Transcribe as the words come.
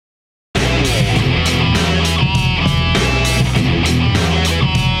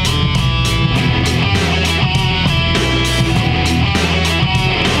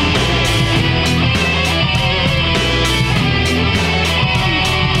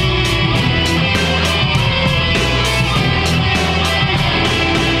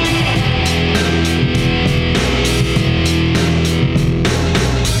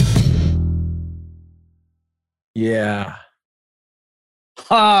Yeah.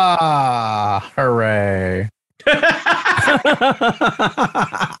 Ah, hooray.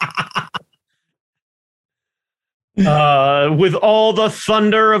 With all the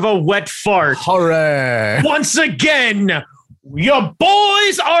thunder of a wet fart. Hooray. Once again, your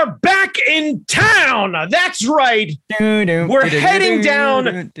boys are back in town. That's right. We're heading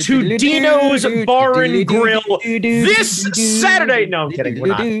down to Dino's Bar and Grill this Saturday. No, I'm kidding.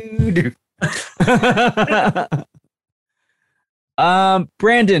 We're not.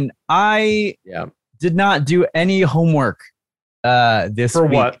 Brandon, I did not do any homework this for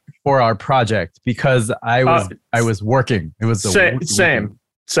week what? For our project because I was working. It was same.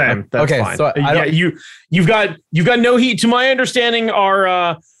 That's okay, fine. So you've got no heat. To my understanding,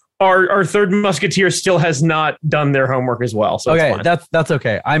 our third musketeer still has not done their homework as well. So okay, that's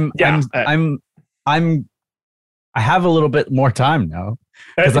okay. I have a little bit more time now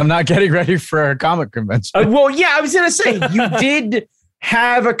because I'm not getting ready for a comic convention. Well, yeah, I was gonna say you did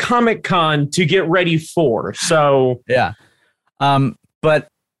have a Comic-Con to get ready for. So yeah, but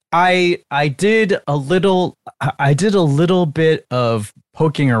I did a little bit of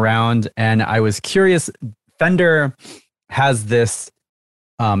poking around and I was curious. Fender has this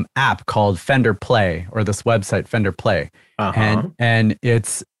app called Fender Play, or this website Fender Play, and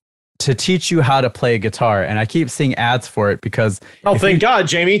it's to teach you how to play guitar. And I keep seeing ads for it because thank God,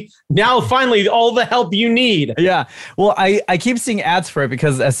 Jamie. Now finally all the help you need. Yeah. Well, I keep seeing ads for it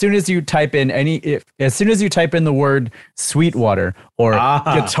because as soon as you type in the word Sweetwater or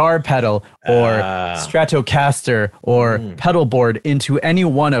guitar pedal or Stratocaster or pedal board into any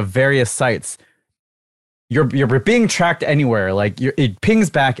one of various sites, you're being tracked anywhere. Like it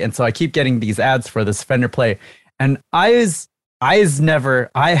pings back, and so I keep getting these ads for this Fender Play, and I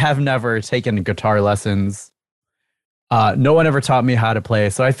have never taken guitar lessons. No one ever taught me how to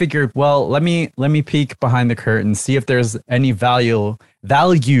play. So I figured, well, let me peek behind the curtain, see if there's any value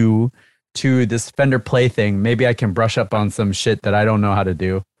to this Fender Play thing. Maybe I can brush up on some shit that I don't know how to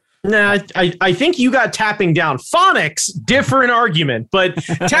do. Nah, I think you got tapping down. Phonics, different argument, but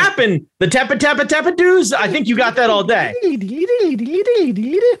tapping, the tappa doos, I think you got that all day.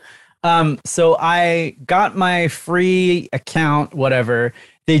 So I got my free account, whatever.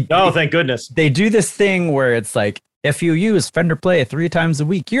 Thank goodness. They do this thing where it's like, if you use Fender Play 3 times a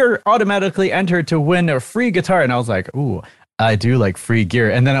week, you're automatically entered to win a free guitar. And I was like, ooh, I do like free gear.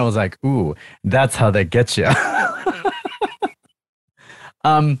 And then I was like, ooh, that's how they get you.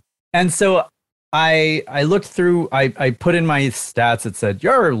 And so I looked through, I put in my stats. It said,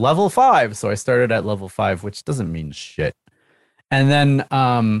 you're level 5. So I started at level 5, which doesn't mean shit. And then,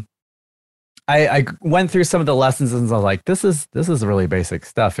 I went through some of the lessons and I was like, this is really basic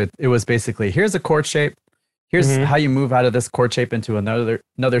stuff. It was basically, here's a chord shape. Here's how you move out of this chord shape into another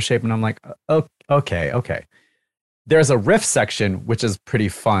shape. And I'm like, okay. There's a riff section, which is pretty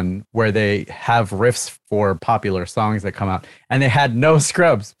fun, where they have riffs for popular songs that come out. And they had No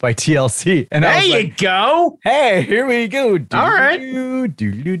Scrubs by TLC. And there you go. Hey, here we go. All right.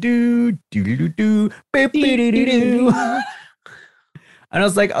 And I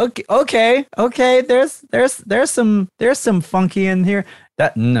was like, okay. There's some funky in here.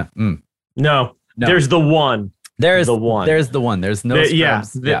 No. There's the one. There's the one. There's no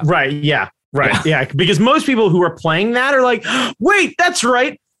Scrubs. Right. Yeah. Right. Yeah. Because most people who are playing that are like, wait, that's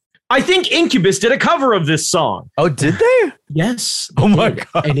right. I think Incubus did a cover of this song. Oh, did they? Yes. Oh my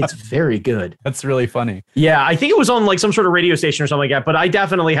God. And it's very good. That's really funny. Yeah. I think it was on like some sort of radio station or something like that, but I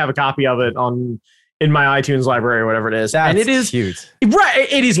definitely have a copy of it in my iTunes library or whatever it is. And it is cute. Right.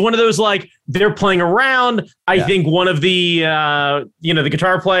 It is one of those, like, they're playing around. I think one of the, the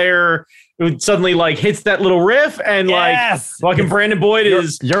guitar player suddenly like hits that little riff and like fucking Brandon Boyd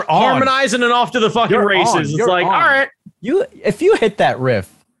is harmonizing and off to the fucking races. It's like, all right. If you hit that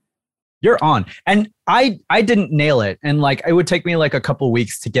riff, you're on. And I didn't nail it. And like, it would take me like a couple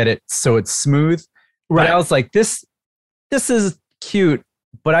weeks to get it so it's smooth. Right. But I was like, this is cute.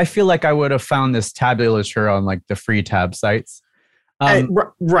 But I feel like I would have found this tabulature on like the free tab sites.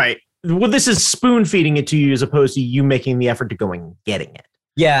 Right. Well, this is spoon feeding it to you as opposed to you making the effort to go and getting it.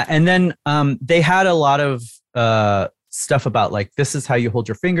 Yeah. And then they had a lot of stuff about like, this is how you hold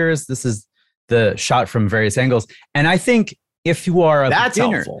your fingers. This is the shot from various angles. And I think if you are a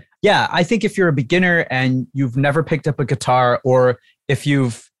beginner, helpful. Yeah, I think if you're a beginner and you've never picked up a guitar, or if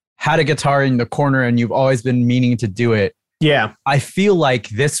you've had a guitar in the corner and you've always been meaning to do it, yeah, I feel like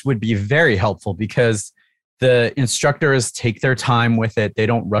this would be very helpful because the instructors take their time with it. They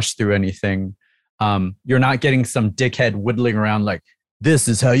don't rush through anything. You're not getting some dickhead whittling around like, this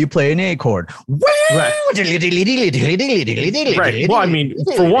is how you play an A chord. Right. Right. Well, I mean,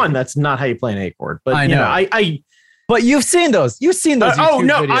 for one, that's not how you play an A chord. But I know. But you've seen those. You've seen those.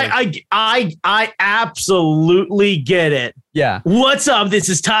 I absolutely get it. Yeah. What's up? This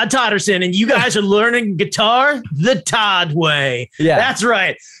is Todd Todderson, and you guys are learning guitar the Todd way. Yeah, that's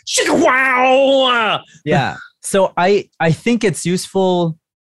right. Wow. Yeah. So I think it's useful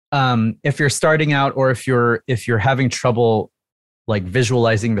if you're starting out, or if you're having trouble like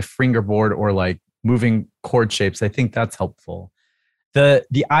visualizing the fingerboard or like moving chord shapes. I think that's helpful.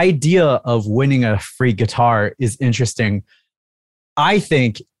 The idea of winning a free guitar is interesting. I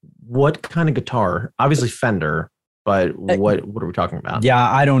think. What kind of guitar? Obviously Fender, but what are we talking about?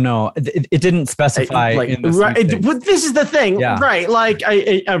 Yeah, I don't know. It didn't specify. This is the thing, right? Like,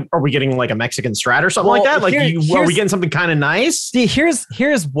 are we getting like a Mexican Strat or something like that? Like, are we getting something kind of nice? See, here's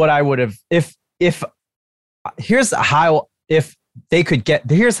what I would have here's how they could get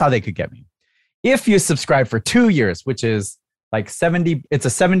me. If you subscribe for 2 years, which is like it's a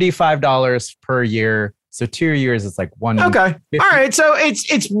 $75 per year. So 2 years, it's like one. Okay. All right. So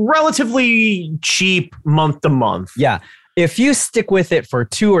it's relatively cheap month to month. Yeah. If you stick with it for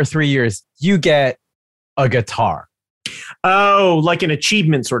 2 or 3 years, you get a guitar. Oh, like an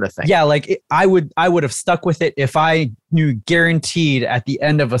achievement sort of thing. Yeah. Like I would have stuck with it if I knew guaranteed at the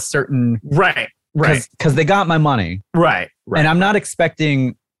end of a certain. Right. Because they got my money. Right. And I'm not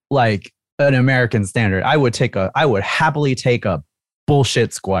expecting like an American Standard. I would happily take a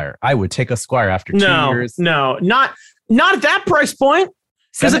bullshit Squire. I would take a Squire after 2 years. No, not at that price point.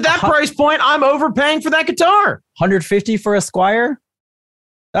 Because at that price point, I'm overpaying for that guitar. $150 for a Squire?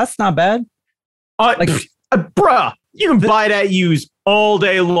 That's not bad. Bruh, you can buy that used all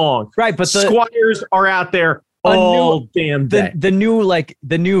day long. Right, but Squires are out there all damn day. The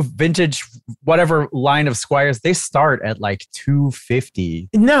new vintage whatever line of Squires, they start at like $250.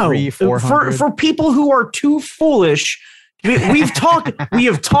 No, $400. For people who are too foolish. We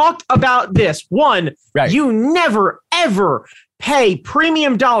have talked about this. One, You never, ever pay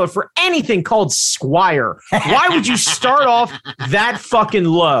premium dollar for anything called Squire. Why would you start off that fucking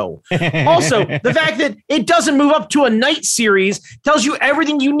low? Also, the fact that it doesn't move up to a Knight series tells you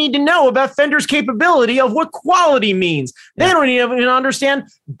everything you need to know about Fender's capability of what quality means. They don't even understand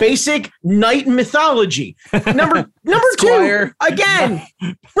basic Knight mythology. Number two, again,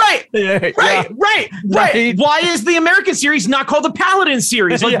 right. Why is the American series not called the Paladin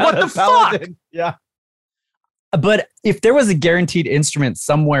series? Like, what the fuck? Yeah. But if there was a guaranteed instrument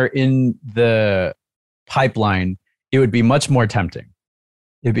somewhere in the pipeline, it would be much more tempting.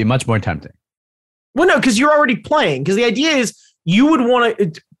 It'd be much more tempting. Well, no, because you're already playing. Because the idea is you would want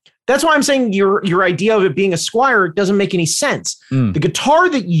to. That's why I'm saying your idea of it being a Squire doesn't make any sense. The guitar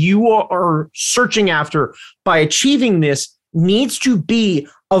that you are searching after by achieving this needs to be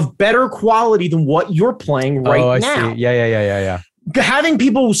of better quality than what you're playing right now. See. Yeah. Having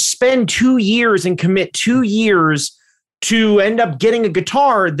people spend 2 years and commit 2 years to end up getting a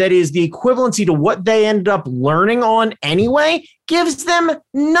guitar that is the equivalency to what they ended up learning on anyway gives them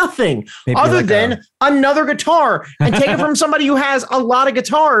nothing other than another guitar, and take it from somebody who has a lot of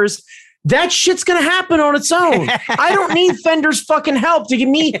guitars. That shit's going to happen on its own. I don't need Fender's fucking help to give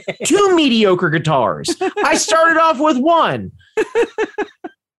me 2 mediocre guitars. I started off with 1.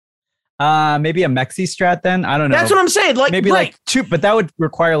 Maybe a Mexi Strat then. I don't know. That's what I'm saying. Like maybe like 2, but that would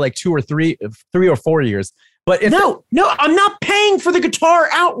require like 2 or 3 or 4 years. But no, I'm not paying for the guitar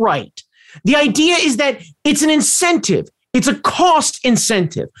outright. The idea is that it's an incentive. It's a cost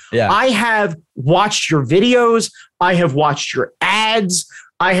incentive. Yeah. I have watched your videos. I have watched your ads.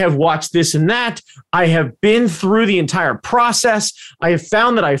 I have watched this and that. I have been through the entire process. I have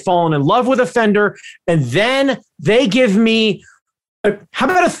found that I've fallen in love with a Fender, and then they give me how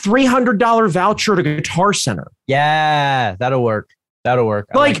about a $300 voucher to Guitar Center? Yeah, that'll work. I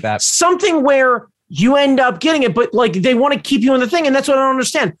like that. Something where you end up getting it, but like they want to keep you in the thing. And that's what I don't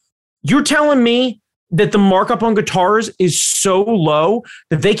understand. You're telling me that the markup on guitars is so low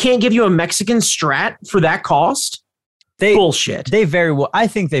that they can't give you a Mexican Strat for that cost? Bullshit. I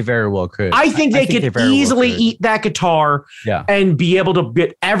think they very well could. I think they could easily eat that guitar and be able to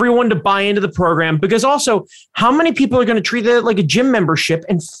get everyone to buy into the program, because also how many people are going to treat it like a gym membership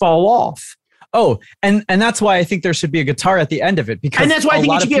and fall off? Oh, and that's why I think there should be a guitar at the end of it, because that's why a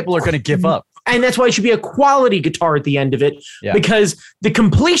lot of people are going to give up. And that's why it should be a quality guitar at the end of it, because the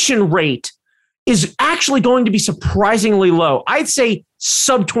completion rate is actually going to be surprisingly low. I'd say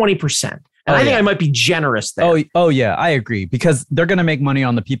sub 20%. And I think I might be generous there. Oh yeah, I agree, because they're going to make money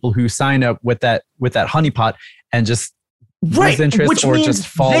on the people who sign up with that honeypot and just lose interest, which or means just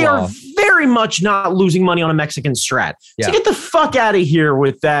fall they off. Are very much not losing money on a Mexican Strat. So get the fuck out of here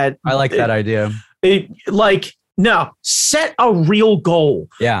with that. I like that idea. No, set a real goal.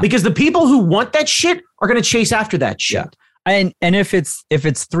 Yeah. Because the people who want that shit are going to chase after that shit. Yeah. And if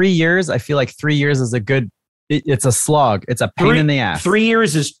it's 3 years, I feel like 3 years is it's a slog. It's a pain in the ass. 3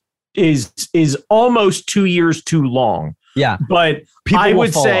 years is almost 2 years too long. Yeah. But I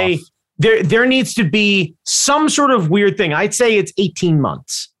would say there needs to be some sort of weird thing. I'd say it's 18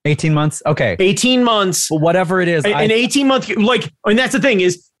 months. 18 months? Okay. 18 months. Well, whatever it is. An 18-month, and that's the thing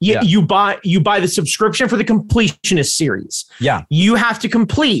is you buy the subscription for the completionist series. Yeah. You have to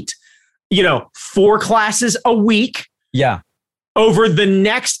complete, 4 classes a week. Yeah. Over the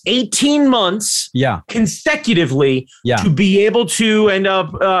next 18 months. Yeah. Consecutively. Yeah. To be able to end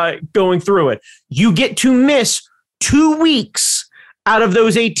up going through it. You get to miss 2 weeks out of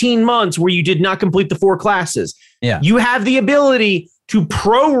those 18 months where you did not complete the 4 classes. Yeah. You have the ability to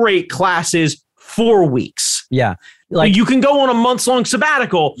prorate classes 4 weeks. Yeah. Like you can go on a month-long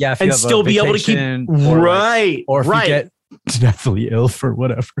sabbatical and still be able to keep right. Or if you get deathly ill for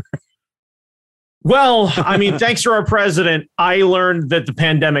whatever. Well, I mean, thanks to our president, I learned that the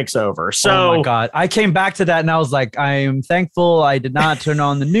pandemic's over. So, oh my God, I came back to that and I was like, I am thankful I did not turn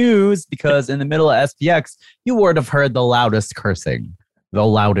on the news because in the middle of SPX, you would have heard the loudest cursing, the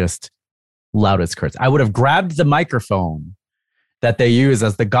loudest curse. I would have grabbed the microphone that they use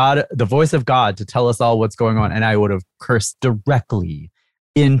as the voice of God to tell us all what's going on, and I would have cursed directly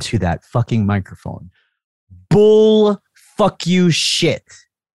into that fucking microphone. Fuck you shit.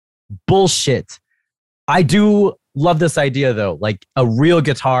 Bullshit. I do love this idea though, like a real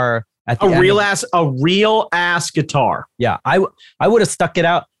guitar at the a real ass guitar. Yeah, I would have stuck it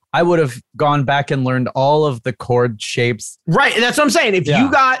out. I would have gone back and learned all of the chord shapes. Right, and that's what I'm saying.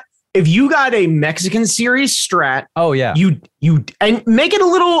 If you got a Mexican series Strat, oh yeah, you and make it a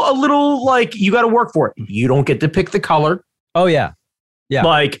little like you got to work for it. You don't get to pick the color. Oh yeah. Yeah.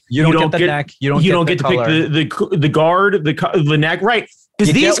 Like you don't get the neck. You don't get to pick the guard, the neck. Right.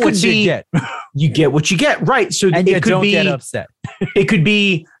 Because these could be, you get what you get. Right. So and it could be, get upset. It could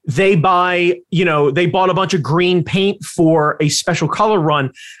be they bought a bunch of green paint for a special color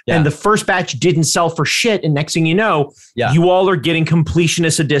run and the first batch didn't sell for shit. And next thing you know, you all are getting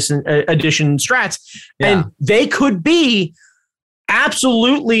completionist edition Strats. Yeah. And they could be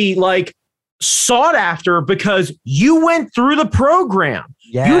absolutely like sought after because you went through the program.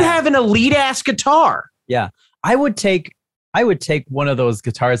 Yeah. You'd have an elite ass guitar. Yeah. I would take one of those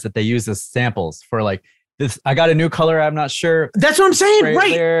guitars that they use as samples for like this. I got a new color. I'm not sure. That's what I'm saying.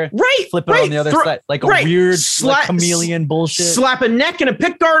 Right. Flip it on the other side. Like a weird like chameleon bullshit. Slap a neck and a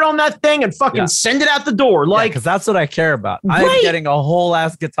pick guard on that thing and fucking send it out the door. Like, because that's what I care about. I'm getting a whole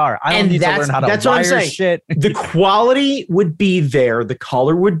ass guitar. I don't need to learn how to wire shit. The quality would be there. The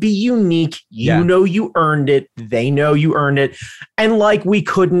color would be unique. You know you earned it. They know you earned it. And like we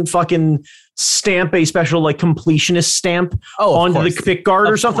couldn't fucking stamp a special like completionist stamp onto the pick guard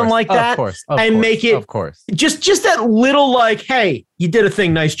or something like that. And make it just that little like, hey, you did a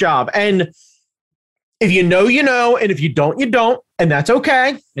thing, nice job. And if you know, you know, and if you don't, you don't, and that's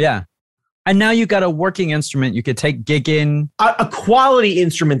okay. Yeah. And now you got a working instrument you could take gigging. A quality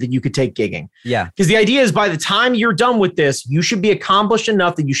instrument that you could take gigging. Yeah. Because the idea is by the time you're done with this, you should be accomplished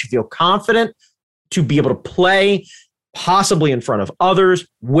enough that you should feel confident to be able to play possibly in front of others,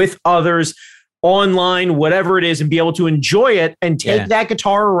 with others, online, whatever it is, and be able to enjoy it and take that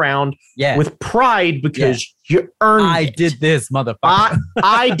guitar around with pride because you earned it. I did this, motherfucker.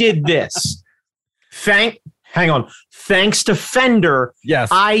 I did this. Thanks to Fender,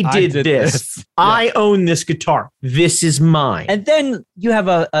 I did this. Yeah. I own this guitar. This is mine. And then you have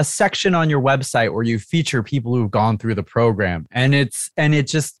a section on your website where you feature people who've gone through the program, and it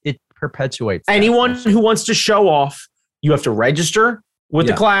perpetuates. Anyone who wants to show off, you have to register with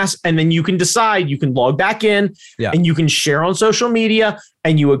the class, and then you can decide, you can log back in and you can share on social media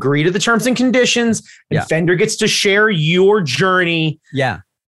and you agree to the terms and conditions and Fender gets to share your journey. Yeah.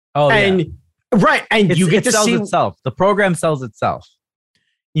 Oh, and right. And you get to see itself. The program sells itself.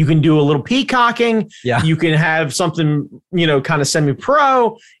 You can do a little peacocking. Yeah. You can have something, kind of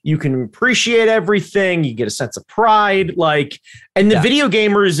semi-pro. You can appreciate everything. You get a sense of pride. And the video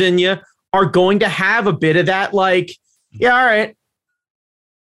gamers in you are going to have a bit of that, all right.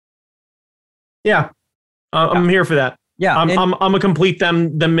 Yeah. I'm here for that. Yeah. I'm gonna complete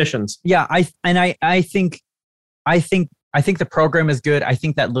them missions. Yeah. I think the program is good. I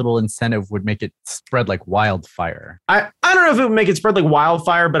think that little incentive would make it spread like wildfire. I don't know if it would make it spread like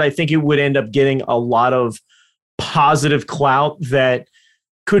wildfire, but I think it would end up getting a lot of positive clout that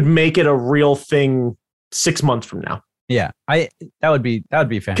could make it a real thing 6 months from now. Yeah, that would be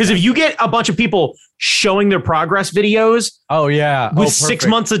fantastic. Because if you get a bunch of people showing their progress videos, with 6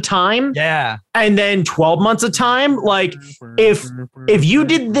 months of time, and then 12 months of time, like if you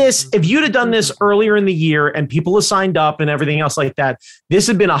did this, if you'd have done this earlier in the year and people have signed up and everything else like that, this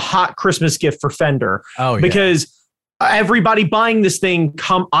had been a hot Christmas gift for Fender. Because everybody buying this thing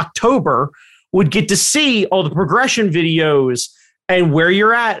come October would get to see all the progression videos and where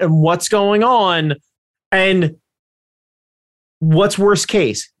you're at and what's going on. And what's worst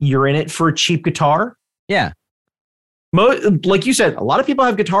case? You're in it for a cheap guitar. Yeah. Like you said, a lot of people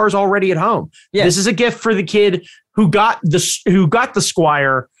have guitars already at home. Yeah. This is a gift for the kid who got the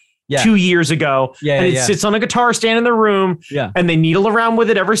Squire 2 years ago. And it sits on a guitar stand in the room. And they needle around with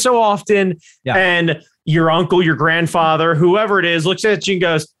it every so often. And your uncle, your grandfather, whoever it is, looks at you and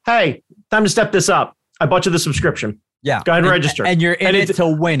goes, "Hey, time to step this up. I bought you the subscription. Yeah. Go ahead and register." And you're in it to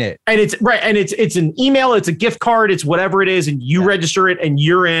win it. And it's right. And it's an email, it's a gift card, it's whatever it is, and you register it and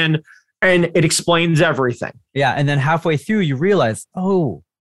you're in, and it explains everything. Yeah. And then halfway through you realize, oh,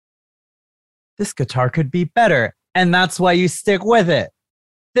 this guitar could be better. And that's why you stick with it.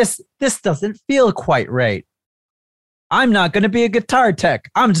 This doesn't feel quite right. I'm not going to be a guitar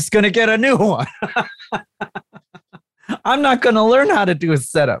tech. I'm just going to get a new one. I'm not going to learn how to do a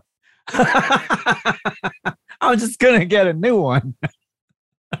setup. I'm just going to get a new one.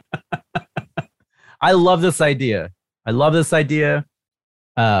 I love this idea.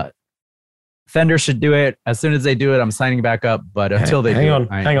 Fender should do it. As soon as they do it, I'm signing back up. But until they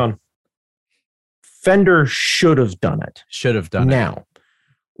hang on. Fender should have done it. Now,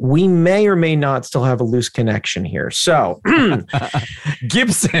 we may or may not still have a loose connection here. So,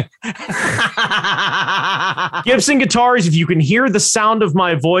 Gibson Guitars, if you can hear the sound of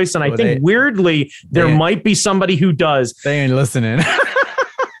my voice, and I think weirdly, there might be somebody who does. They ain't listening.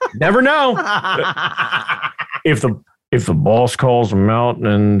 Never know. If the boss calls them out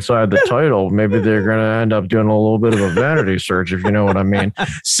inside the title, maybe they're going to end up doing a little bit of a vanity search, if you know what I mean.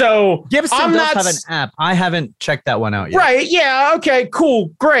 So Gibson does have an app. I haven't checked that one out yet. Right. Yeah. Okay, cool.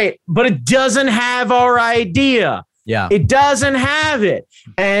 Great. But it doesn't have our idea. Yeah. It doesn't have it.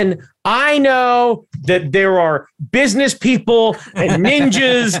 And I know that there are business people and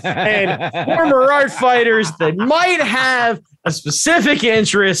ninjas and former art fighters that might have a specific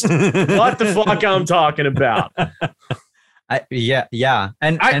interest. What the fuck I'm talking about. Yeah.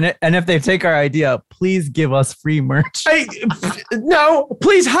 And if they take our idea, please give us free merch. No,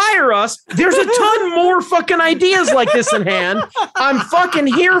 please hire us. There's a ton more fucking ideas like this in hand. I'm fucking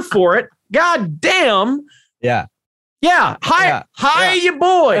here for it. God damn. Yeah. Yeah, hire your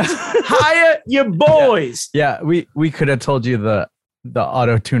boys. Hire your boys. Yeah, we could have told you the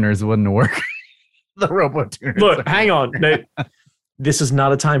auto tuners wouldn't work. The robo tuners. Look, hang on. This is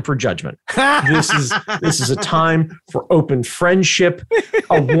not a time for judgment. This is a time for open friendship,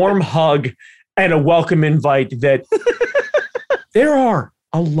 a warm hug, and a welcome invite that there are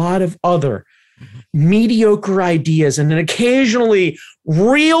a lot of other mediocre ideas and an occasionally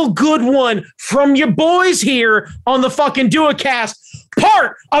real good one from your boys here on the fucking Duocast,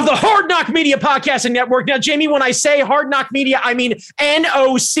 part of the Hard Knock Media Podcasting Network. Now, Jamie, when I say Hard Knock Media, I mean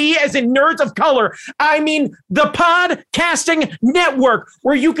NOC as in Nerds of Color. I mean the podcasting network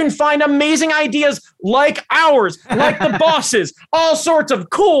where you can find amazing ideas like ours, like the bosses, all sorts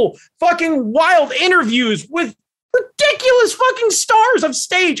of cool, fucking wild interviews with ridiculous fucking stars of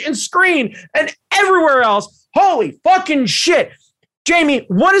stage and screen and everywhere else. Holy fucking shit. Jamie,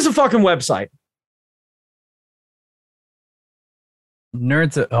 what is a fucking website?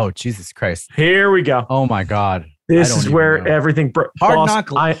 Oh, Jesus Christ. Here we go. Oh my God. This is where everything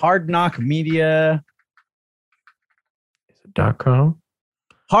Hard Knock Media. .com?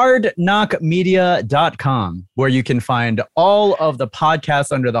 hardknockmedia.com, where you can find all of the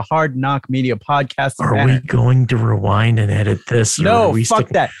podcasts under the Hard Knock Media podcast. Are we going to rewind and edit this? No, fuck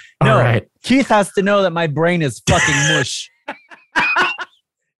that. No, all right. Keith has to know that my brain is fucking mush.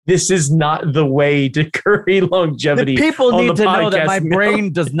 This is not the way to curry longevity. The people need to know that my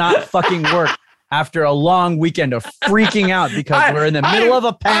brain does not fucking work after a long weekend of freaking out because we're in the middle of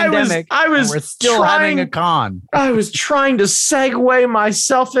a pandemic and we're still having a con. I was trying to segue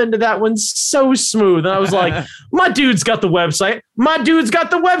myself into that one so smooth. And I was like, my dude's got the website.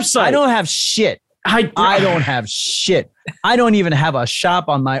 I don't have shit. I don't have shit. I don't even have a shop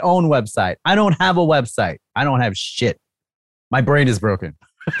on my own website. I don't have a website. I don't have shit. My brain is broken.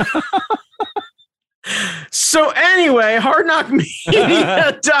 So anyway,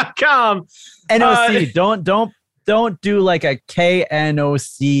 hardknockmedia.com. NOC. Don't do like a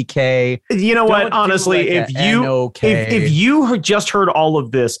KNOCK. You know what? Honestly, if you just heard all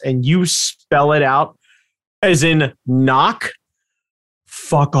of this and you spell it out, as in knock,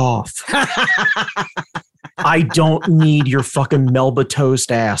 fuck off. I don't need your fucking Melba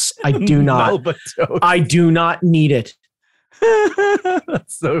toast ass. I do not. Melba toast. I do not need it.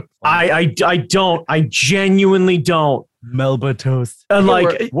 That's so funny. I don't. I genuinely don't. Melba toast. And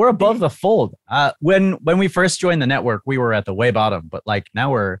like we're above the fold. When we first joined the network, we were at the way bottom, but like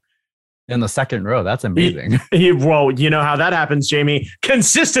now we're in the second row. That's amazing. Well, you know how that happens, Jamie.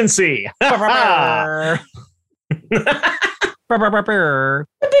 Consistency.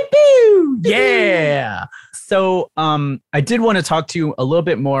 Yeah. So I did want to talk to you a little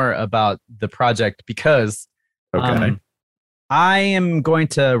bit more about the project because I am going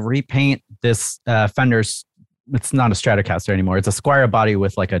to repaint this Fender's. It's not a Stratocaster anymore. It's a Squier body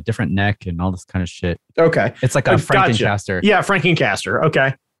with like a different neck and all this kind of shit. Okay. It's like a Frankencaster. Gotcha. Yeah, Frankencaster.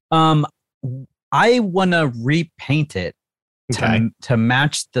 Okay. I want to repaint it to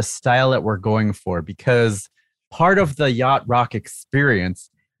match the style that we're going for, because part of the yacht rock experience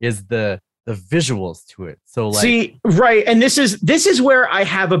is the visuals to it. So like, see, right. And this is where I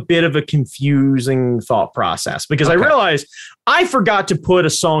have a bit of a confusing thought process, because I realized I forgot to put a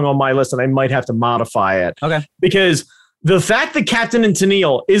song on my list and I might have to modify it. Okay. Because the fact that Captain and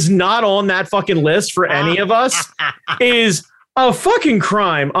Tennille is not on that fucking list for any of us is a fucking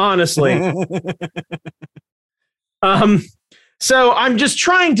crime, honestly. So I'm just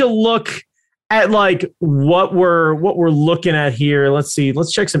trying to look at like what we're looking at here. Let's see.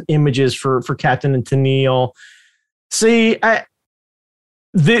 Let's check some images for Captain and Tennille. See,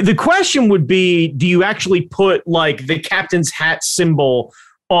 the question would be, do you actually put like the captain's hat symbol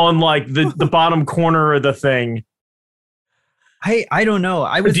on like the bottom corner of the thing? I don't know.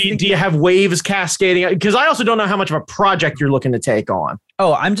 Do you have waves cascading? Because I also don't know how much of a project you're looking to take on.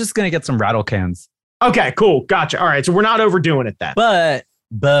 Oh, I'm just gonna get some rattle cans. Okay, cool, gotcha. All right, so we're not overdoing it then. But.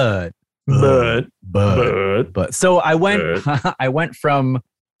 So I went but. I went from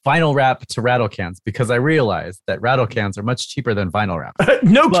vinyl wrap to rattle cans because I realized that rattle cans are much cheaper than vinyl wrap.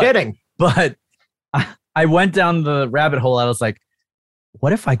 Kidding. But I went down the rabbit hole. I was like,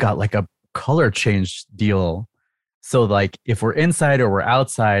 what if I got like a color change deal? So like if we're inside or we're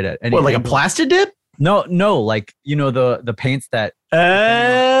outside at any like a plastic dip? No, like you know the paints that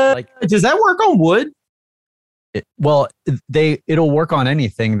like does that work on wood? It'll work on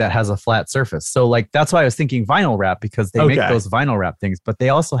anything that has a flat surface. So like that's why I was thinking vinyl wrap, because they make those vinyl wrap things, but they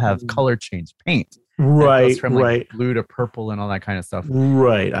also have color change paint. Right, goes from like blue to purple and all that kind of stuff.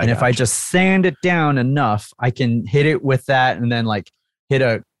 Right. And if I just sand it down enough, I can hit it with that and then like hit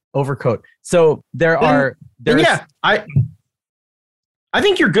a overcoat. So I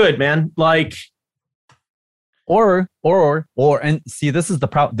think you're good, man. Like, or, and see, this is the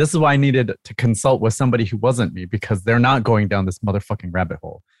problem. This is why I needed to consult with somebody who wasn't me, because they're not going down this motherfucking rabbit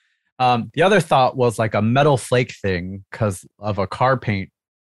hole. The other thought was like a metal flake thing because of a car paint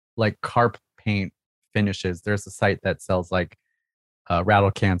finishes. There's a site that sells like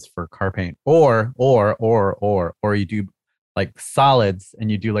rattle cans for car paint, or you do like solids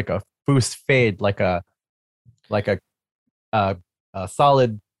and you do like a boost fade, like a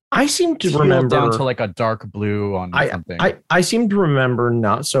solid. I seem to remember down to like a dark blue on something. I seem to remember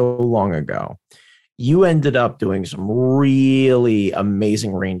not so long ago, you ended up doing some really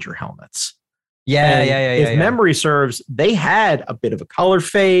amazing Ranger helmets. Yeah. If memory serves, they had a bit of a color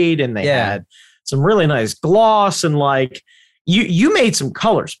fade and they had some really nice gloss, and like you made some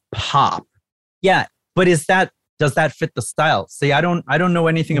colors pop. Yeah, but does that fit the style? See, I don't know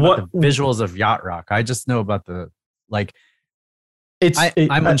anything about the visuals of yacht rock. I just know about the like.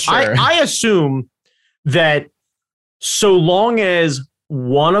 I'm unsure. I assume that so long as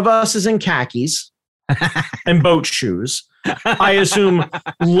one of us is in khakis and boat shoes, I assume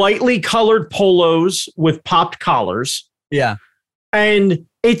lightly colored polos with popped collars. Yeah. And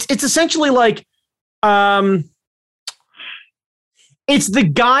it's essentially like it's the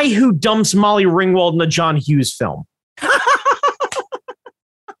guy who dumps Molly Ringwald in the John Hughes film.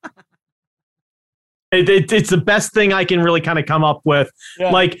 It's the best thing I can really kind of come up with.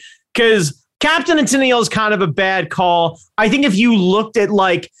 Yeah. Like, because Captain and Tennille is kind of a bad call. I think if you looked at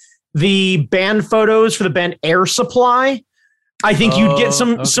like the band photos for the band Air Supply, I think you'd get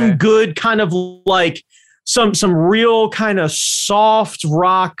some good kind of like some real kind of soft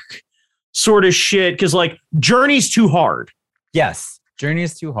rock sort of shit. Because like Journey's too hard. Yes, Journey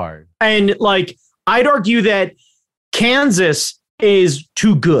is too hard. And like I'd argue that Kansas is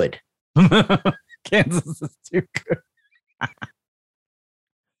too good. Kansas is too good.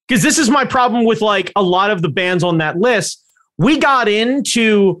 Because this is my problem with like a lot of the bands on that list. We got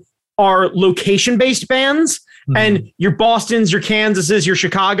into our location-based bands, and your Bostons, your Kansases, your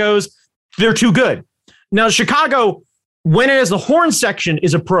Chicagos, they're too good. Now, Chicago, when it has the horn section,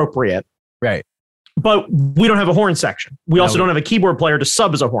 is appropriate. Right. But we don't have a horn section. We also don't have a keyboard player to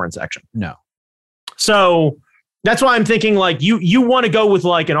sub as a horn section. No. So that's why I'm thinking like you want to go with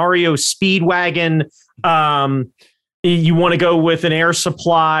like an REO Speedwagon. You want to go with an Air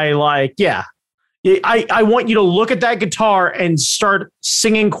Supply. Like, yeah. I want you to look at that guitar and start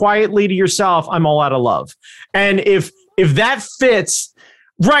singing quietly to yourself, I'm all out of love. And if that fits,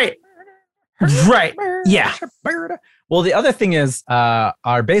 right. Yeah. Well, the other thing is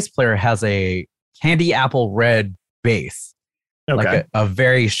our bass player has a candy apple red bass. Okay. Like a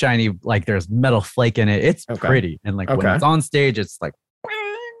very shiny, like there's metal flake in it. It's pretty. And like when it's on stage, it's like,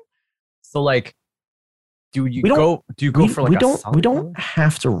 so like, do you go for like we don't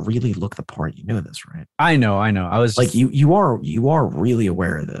have to really look the part. You know this, right? I know. I was like, you are really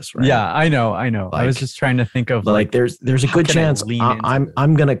aware of this, right? Yeah, I know. Like, I was just trying to think of like there's a good chance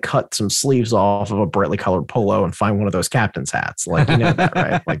I'm gonna cut some sleeves off of a brightly colored polo and find one of those captain's hats. Like, you know that,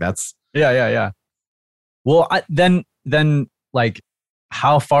 right? Like that's yeah. Well, then like,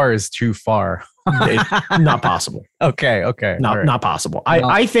 how far is too far? Not possible. Okay. Not possible.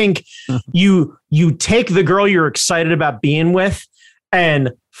 I think you take the girl you're excited about being with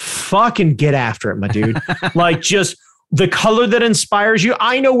and fucking get after it, my dude. Like, just the color that inspires you.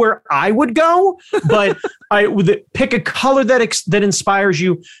 I know where I would go, but I would pick a color that inspires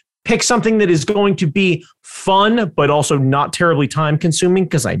you. Pick something that is going to be fun, but also not terribly time consuming,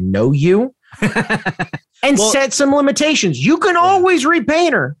 because I know you. And set some limitations. You can always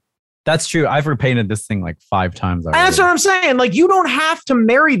repaint her. That's true. I've repainted this thing like 5 times already. That's what I'm saying. Like, you don't have to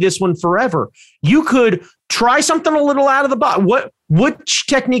marry this one forever. You could try something a little out of the box. Which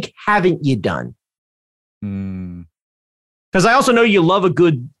technique haven't you done? Because I also know you love a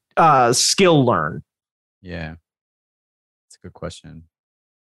good skill learn. Yeah. That's a good question.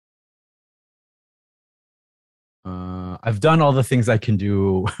 I've done all the things I can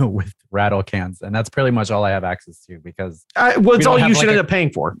do with rattle cans, and that's pretty much all I have access to, because it's all you should end up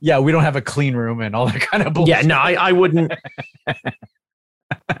paying for. Yeah, we don't have a clean room and all that kind of bullshit. Yeah, no, I wouldn't.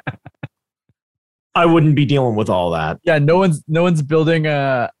 I wouldn't be dealing with all that. Yeah, no one's building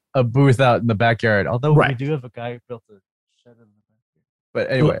a booth out in the backyard. Although we do have a guy who built a shed in the backyard.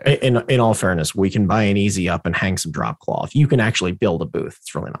 But anyway, in all fairness, we can buy an easy up and hang some drop cloth. You can actually build a booth.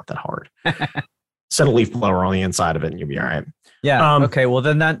 It's really not that hard. Set a leaf blower on the inside of it and you'll be all right. Yeah. Okay. Well,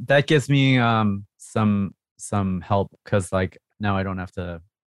 then that gives me some help, because like now I don't have to.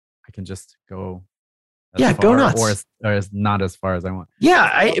 I can just go. Go nuts. Or as not as far as I want.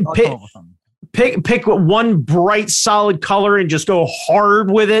 Yeah. Pick one bright solid color and just go hard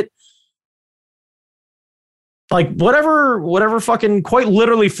with it. Like whatever fucking quite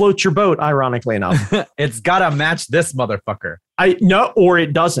literally floats your boat. Ironically enough, it's gotta match this motherfucker. Or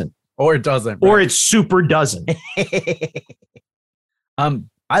it doesn't. Or it doesn't. Or it super doesn't.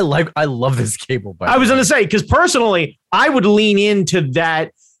 I love this cable. I was going to say, because personally, I would lean into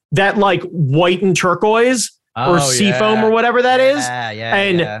that like white and turquoise or seafoam or whatever that is.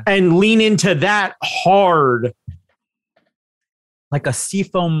 And lean into that hard. Like a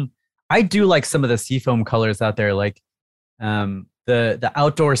seafoam. I do like some of the seafoam colors out there. Like the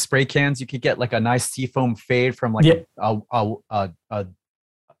outdoor spray cans, you could get like a nice seafoam fade from like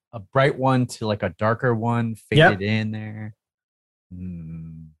a bright one to like a darker one faded in there.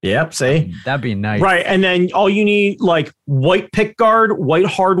 Yep. See, that'd be nice. Right. And then all you need, like white pick guard, white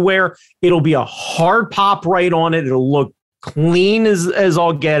hardware. It'll be a hard pop right on it. It'll look clean as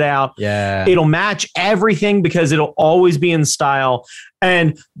all get out. Yeah. It'll match everything because it'll always be in style.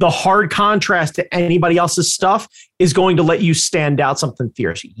 And the hard contrast to anybody else's stuff is going to let you stand out something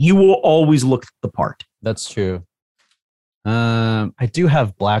fierce. You will always look the part. That's true. I do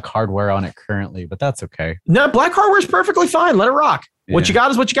have black hardware on it currently, but that's okay. No, black hardware is perfectly fine. Let it rock. Yeah. What you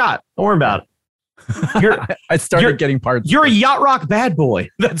got is what you got. Don't worry about it. I started getting parts. You're a yacht rock bad boy.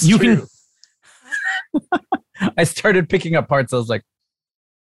 That's true. I started picking up parts. I was like,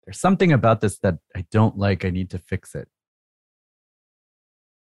 there's something about this that I don't like. I need to fix it.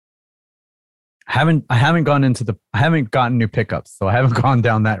 I haven't gotten new pickups, so I haven't gone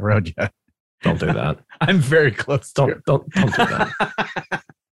down that road yet. Don't do that. I'm very close. Don't do that.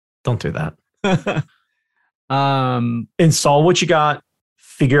 Don't do that. Install what you got.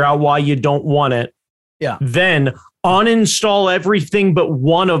 Figure out why you don't want it. Yeah. Then uninstall everything but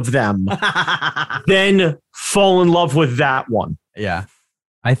one of them. Then fall in love with that one. Yeah.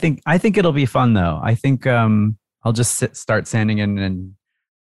 I think it'll be fun though. I think I'll just start sanding in and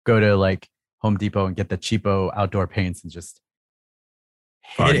go to like Home Depot and get the cheapo outdoor paints and just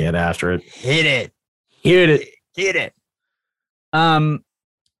get after it. Hit it.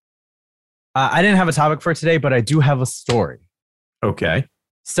 I didn't have a topic for today, but I do have a story. Okay.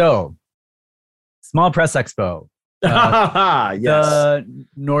 So, Small Press Expo. Yes. The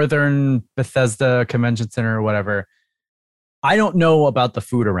Northern Bethesda Convention Center or whatever. I don't know about the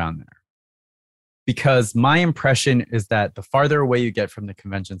food around there because my impression is that the farther away you get from the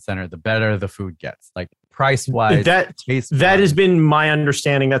convention center, the better the food gets, like price-wise, taste-wise. That has been my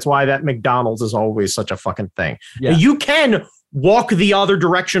understanding. That's why that McDonald's is always such a fucking thing. Yeah. You can walk the other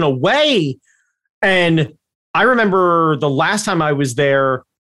direction away. And I remember the last time I was there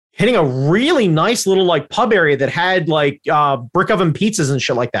hitting a really nice little like pub area that had like brick oven pizzas and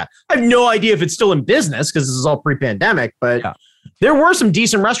shit like that. I have no idea if it's still in business because this is all pre-pandemic, but there were some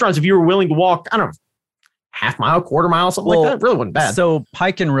decent restaurants if you were willing to walk, I don't know, half mile, quarter mile, something like that. It really wasn't bad. So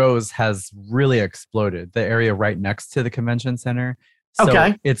Pike and Rose has really exploded, the area right next to the convention center. So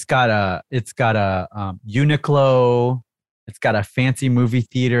it's got a Uniqlo. It's got a fancy movie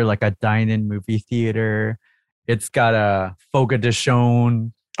theater, like a dine-in movie theater. It's got a Foga de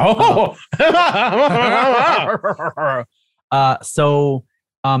Chão.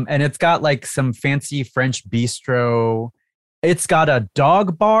 And it's got like some fancy French bistro. It's got a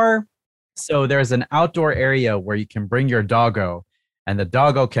dog bar. So there's an outdoor area where you can bring your doggo and the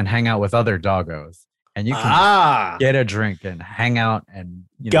doggo can hang out with other doggos and you can get a drink and hang out and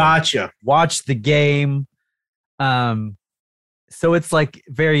watch the game. So it's like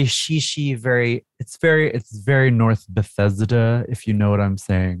very shishi, it's very North Bethesda, if you know what I'm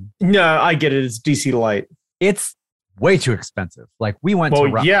saying. No, I get it. It's DC Light. It's way too expensive. Like we went to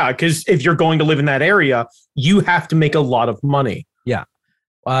because if you're going to live in that area, you have to make a lot of money. Yeah.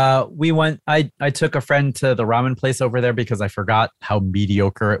 We went, I took a friend to the ramen place over there because I forgot how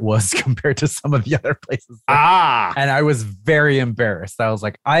mediocre it was compared to some of the other places. And I was very embarrassed. I was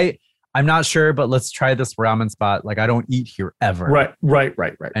like, I'm not sure, but let's try this ramen spot. Like I don't eat here ever. Right.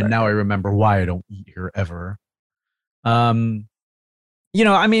 And now I remember why I don't eat here ever. I mean,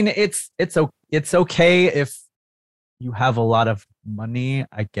 it's okay if you have a lot of money,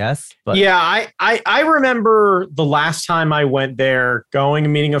 I guess. But yeah, I remember the last time I went there, going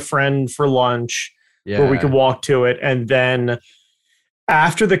and meeting a friend for lunch where we could walk to it. And then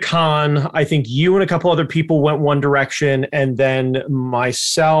after the con, I think you and a couple other people went one direction. And then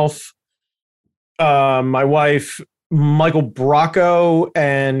myself, my wife, Michael Bracco,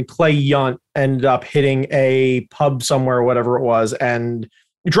 and Clay Yunt ended up hitting a pub somewhere or whatever it was and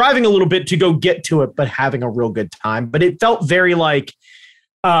driving a little bit to go get to it, but having a real good time. But it felt very like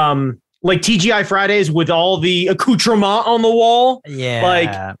TGI Fridays with all the accoutrement on the wall. Yeah.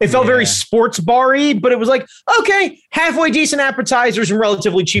 Like it felt very sports bar-y, but it was like, okay, halfway decent appetizers and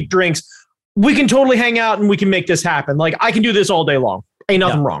relatively cheap drinks. We can totally hang out and we can make this happen. Like I can do this all day long. Ain't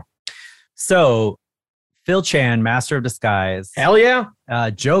nothing wrong. So Phil Chan, Master of Disguise. Hell yeah.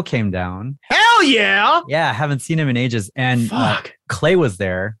 Joe came down. Hell yeah. Yeah, haven't seen him in ages. And Clay was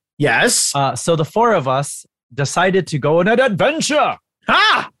there. Yes. So the four of us decided to go on an adventure.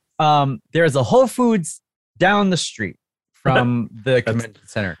 There's a Whole Foods down the street from the convention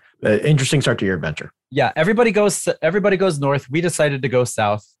center. Interesting start to your adventure. Yeah, everybody goes north. We decided to go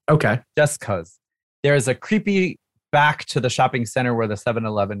south. Okay. Just because. There's a creepy back to the shopping center where the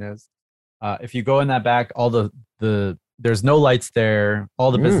 7-Eleven is. If you go in that back, all there's no lights there.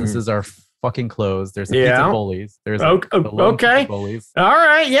 All the businesses are fucking closed. There's a Pizza Bullies. There's okay. Bullies. All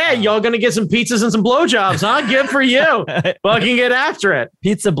right. Yeah. Y'all going to get some pizzas and some blowjobs, huh? Good for you. Fucking get after it.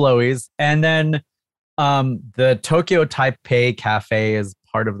 Pizza Blowies. And then the Tokyo Taipei Cafe is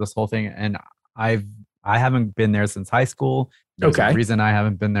part of this whole thing. And I haven't been there since high school. There's a reason I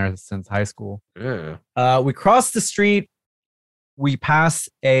haven't been there since high school. Yeah. We cross the street. We pass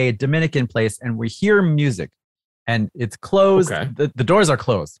a Dominican place and we hear music and it's closed. Okay. The doors are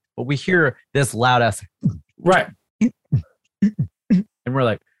closed, but we hear this loud ass. Right. And we're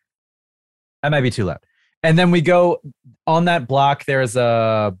like, that might be too loud. And then we go on that block. There's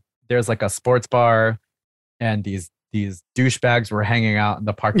like a sports bar and these douchebags were hanging out in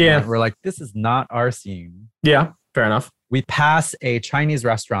the parking lot. We're like, this is not our scene. Yeah. Fair enough. We pass a Chinese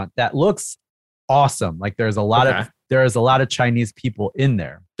restaurant that looks awesome. Like there's a lot of Chinese people in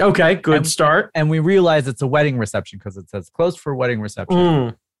there. Okay, good start. And we realize it's a wedding reception because it says closed for wedding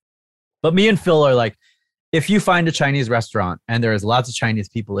reception. But me and Phil are like, if you find a Chinese restaurant and there's lots of Chinese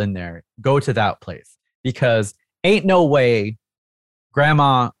people in there, go to that place because ain't no way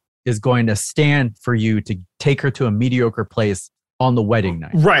grandma is going to stand for you to take her to a mediocre place on the wedding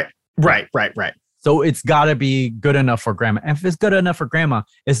night. Right. So it's got to be good enough for grandma. And if it's good enough for grandma,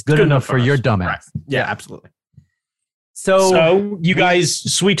 it's good enough for your dumbass. Right. Yeah, absolutely. So you guys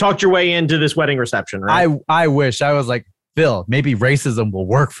sweet talked your way into this wedding reception, right? I wish. I was like, Phil, maybe racism will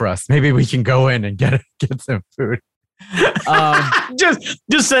work for us. Maybe we can go in and get some food.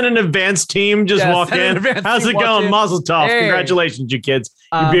 Just send an advanced team. Just walk in. How's it going? Mazel tov. Hey. Congratulations, you kids.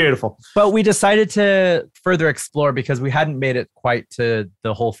 You're beautiful. But we decided to further explore because we hadn't made it quite to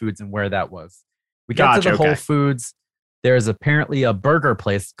the Whole Foods and where that was. We got to the Whole Foods. There's apparently a burger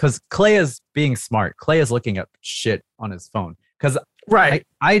place because Clay is being smart. Clay is looking at shit on his phone because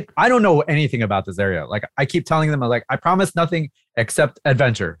I don't know anything about this area. Like I keep telling them, I promise nothing except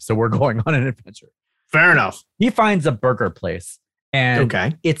adventure. So we're going on an adventure. Fair enough. He finds a burger place and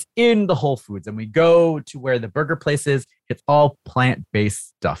it's in the Whole Foods. And we go to where the burger place is. It's all plant-based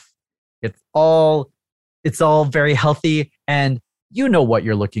stuff. It's all very healthy. And you know what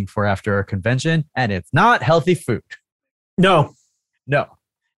you're looking for after a convention. And it's not healthy food. No.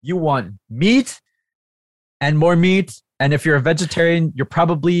 You want meat and more meat. And if you're a vegetarian, you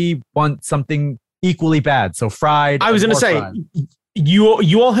probably want something equally bad. So fried. I was going to say,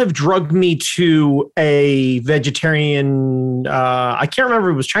 you all have drugged me to a vegetarian. I can't remember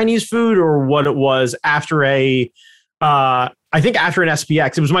if it was Chinese food or what it was after I think after an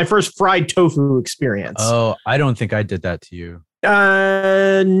SPX. It was my first fried tofu experience. Oh, I don't think I did that to you.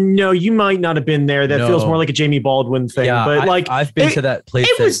 No, you might not have been there. That feels more like a Jamie Baldwin thing. Yeah, but I've been to that place.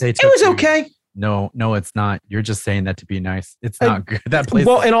 It was okay. No, it's not. You're just saying that to be nice. It's not good. That place.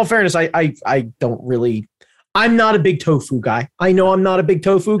 Well, in all fairness, I don't really. I'm not a big tofu guy. I know I'm not a big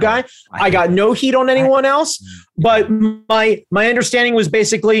tofu guy. I got no heat on anyone else, but my understanding was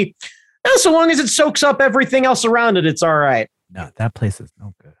basically, so long as it soaks up everything else around it, it's all right. No, that place is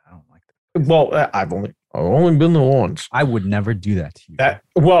no good. I don't like that. Well, I've only been there once. I would never do that to you.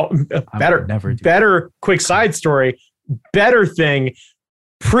 Better quick side story. Better thing.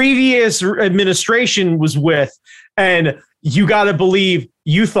 Previous administration was with, and you got to believe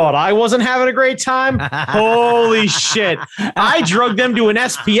you thought I wasn't having a great time. Holy shit. I drugged them to an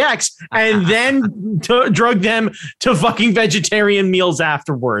SPX and then drugged them to fucking vegetarian meals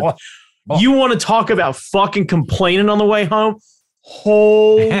afterward. You want to talk about fucking complaining on the way home?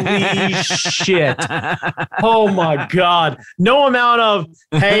 Holy shit. Oh my God. No amount of,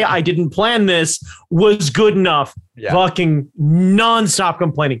 hey, I didn't plan this was good enough. Yeah. Fucking nonstop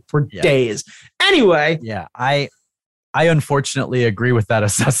complaining for days. Anyway. Yeah, I unfortunately agree with that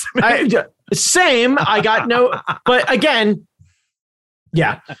assessment. Same. I got no, but again,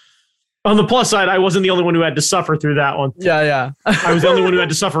 yeah. On the plus side, I wasn't the only one who had to suffer through that one. Yeah. I was the only one who had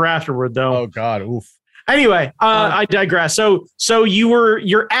to suffer afterward, though. Oh God, oof. Anyway, I digress. So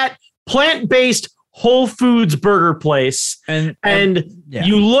you're at plant-based Whole Foods burger place, and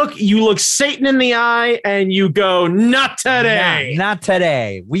you look Satan in the eye, and you go, not today. Not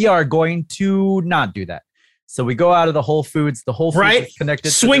today. We are going to not do that. So we go out of the Whole Foods. The Whole Foods is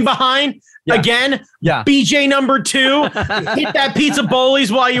connected. Swing behind again. Yeah. BJ number 2. Hit that pizza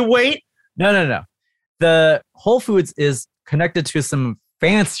bowlies while you wait. No. The Whole Foods is connected to some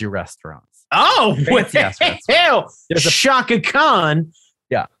fancy restaurants. Oh, hell. There's a Shaka Khan.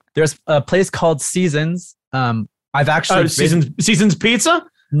 Yeah. There's a place called Seasons. I've actually Seasons Pizza?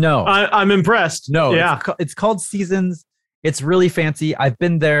 No. I'm impressed. No. Yeah. It's called Seasons. It's really fancy. I've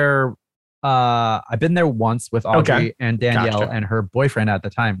been there once with Audrey and Danielle and her boyfriend at the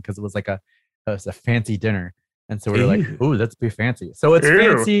time because it was a fancy dinner. And so we were like, ooh, let's be fancy. So it's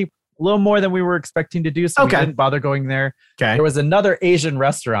fancy, a little more than we were expecting to do. So we didn't bother going there. Okay. There was another Asian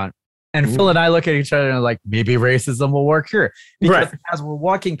restaurant. And Phil and I look at each other and are like, maybe racism will work here. Because as we're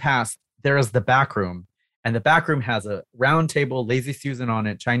walking past, there is the back room. And the back room has a round table, Lazy Susan on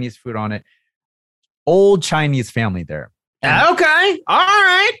it, Chinese food on it. Old Chinese family there. And, okay. All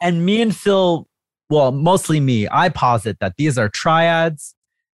right. And me and Phil, well, mostly me, I posit that these are triads,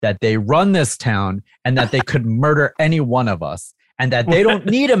 that they run this town, and that they could murder any one of us. And that they don't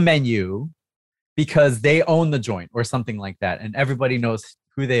need a menu because they own the joint or something like that. And everybody knows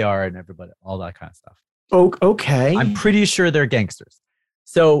who they are and everybody, all that kind of stuff. Oh, okay. I'm pretty sure they're gangsters.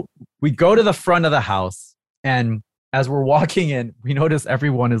 So we go to the front of the house, and as we're walking in, we notice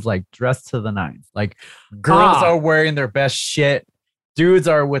everyone is like dressed to the nines. Like girls are wearing their best shit. Dudes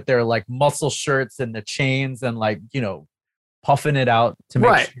are with their like muscle shirts and the chains and like, puffing it out to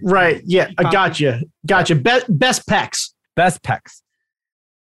make sure. Right. Yeah. I gotcha. Best pecs. Best pecs.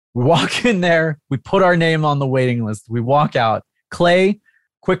 We walk in there. We put our name on the waiting list. We walk out. Clay,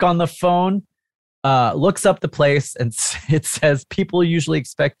 quick on the phone, looks up the place, and it says people usually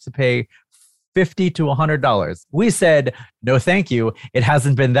expect to pay $50 to $100. We said, no, thank you. It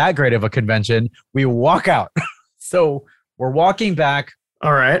hasn't been that great of a convention. We walk out. So we're walking back.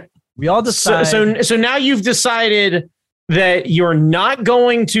 All right. We all decide. So now you've decided that you're not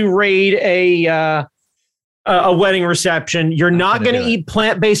going to raid a a wedding reception. You're not going to eat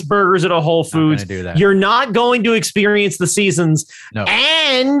plant-based burgers at a Whole Foods. You're not going to experience the seasons. No.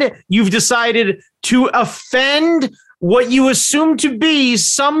 And you've decided to offend what you assume to be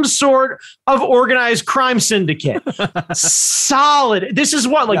some sort of organized crime syndicate. Solid. This is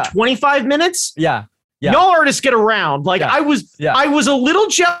what, like 25 minutes? Yeah. Y'all artists get around. Like I was a little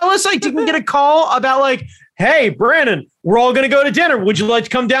jealous. I didn't get a call about like, hey, Brandon, we're all going to go to dinner. Would you like to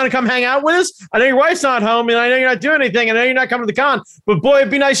come down and come hang out with us? I know your wife's not home and I know you're not doing anything. I know you're not coming to the con, but boy,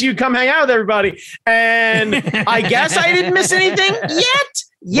 it'd be nice if you come hang out with everybody. And I guess I didn't miss anything yet.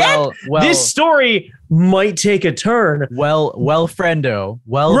 Well, this story might take a turn. Well, friendo.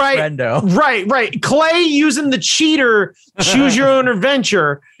 Right. Clay using the cheater, choose your own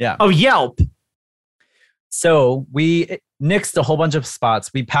adventure of Yelp. So we nixed a whole bunch of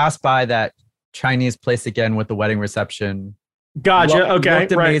spots. We passed by that Chinese place again with the wedding reception. Gotcha. Okay.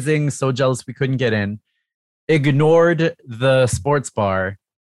 Looked amazing. Right. So jealous we couldn't get in. Ignored the sports bar.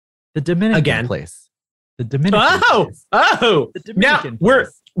 The Dominican place. The Dominican place. The Dominican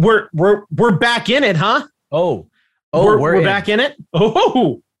place. We're back in it, huh? We're back in it.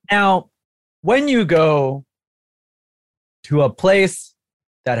 Oh. Now, when you go to a place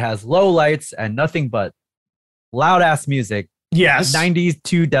that has low lights and nothing but loud ass music,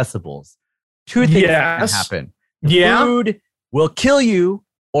 92 decibels. Two things can happen. The food will kill you,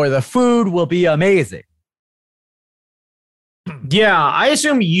 or the food will be amazing. Yeah, I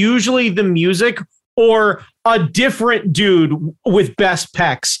assume usually the music or a different dude with best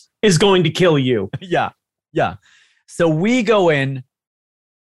pecs is going to kill you. Yeah. So we go in.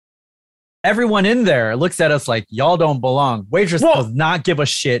 Everyone in there looks at us like, y'all don't belong. Waitress does not give a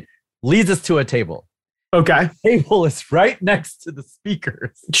shit. Leads us to a table. Okay. Table is right next to the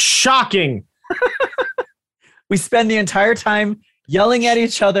speakers. Shocking. We spend the entire time yelling at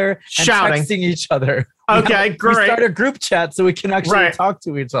each other and shouting, texting each other. Okay, great. We start a group chat so we can actually talk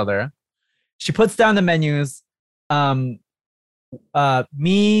to each other. She puts down the menus.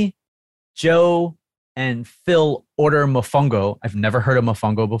 Me, Joe, and Phil order mofongo. I've never heard of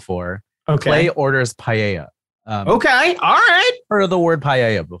mofongo before. Okay. Clay orders paella. Okay, all right. Heard of the word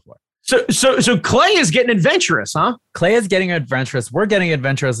paella before. So Clay is getting adventurous, huh? Clay is getting adventurous. We're getting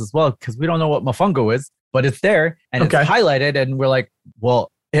adventurous as well because we don't know what mofongo is, but it's there and it's highlighted, and we're like,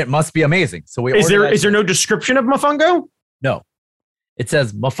 well, it must be amazing. So we is there no description of mofongo? No, it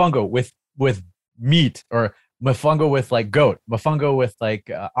says mofongo with meat, or mofongo with like goat, mofongo with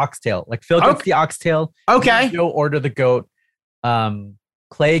like oxtail. Like Phil gets the oxtail. Okay. Joe order the goat.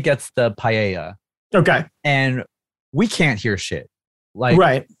 Clay gets the paella. Okay. And we can't hear shit.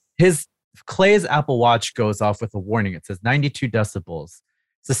 Like Clay's Apple Watch goes off with a warning. It says 92 decibels.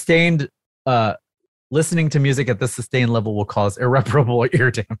 Sustained listening to music at this sustained level will cause irreparable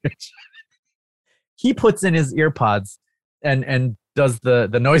ear damage. He puts in his ear pods and does the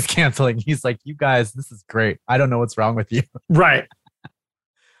noise canceling. He's like, you guys, this is great. I don't know what's wrong with you. Right.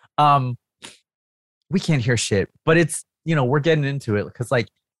 We can't hear shit, but it's, we're getting into it because like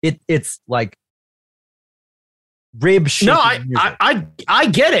it's like rib shaking. No, I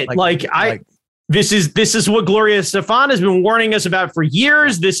get it. This is what Gloria Estefan has been warning us about for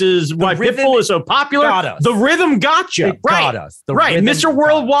years. This is why Pitbull is so popular. The rhythm got you. Got us. Mr.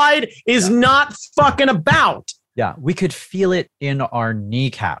 Worldwide is not fucking about. Yeah, we could feel it in our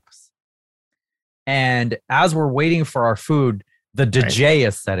kneecaps. And as we're waiting for our food, the DJ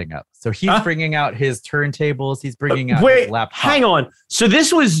is setting up. So he's bringing out his turntables. He's bringing out his laptop. Hang on. So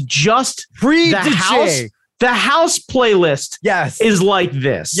this was just free the DJ. House. The house playlist is like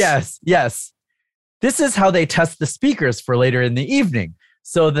this. Yes. This is how they test the speakers for later in the evening.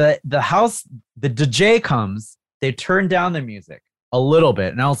 So the DJ comes, they turn down the music a little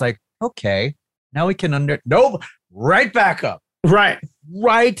bit. And I was like, okay, now we can nope, right back up. Right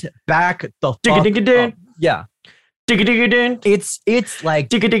back the fuck up. Yeah. It's like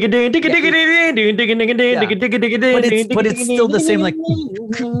but it's still the same like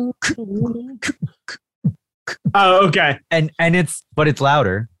oh, okay. And it's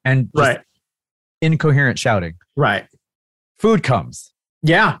louder and incoherent shouting. Right. Food comes.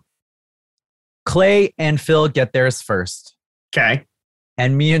 Yeah. Clay and Phil get theirs first. Okay.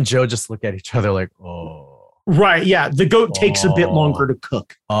 And me and Joe just look at each other like, oh. Right. Yeah. The goat takes a bit longer to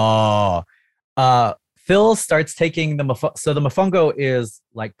cook. Oh. Phil starts taking the so the mofongo is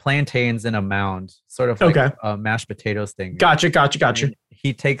like plantains in a mound, sort of like a mashed potatoes thing. Gotcha. And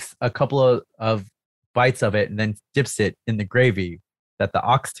he takes a couple of bites of it and then dips it in the gravy that the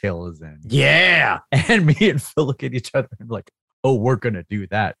oxtail is in. Yeah. And me and Phil look at each other and like, oh, we're going to do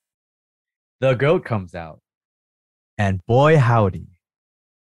that. The goat comes out. And boy, howdy.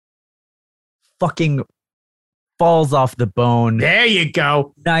 Fucking falls off the bone. There you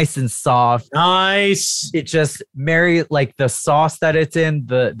go. Nice and soft. Nice. It just like the sauce that it's in,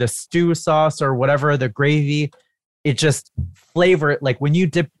 the stew sauce or whatever, the gravy, it just flavor it. Like when you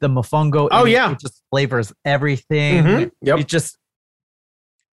dip the mofongo it just flavors everything. Mm-hmm. Yep. It just,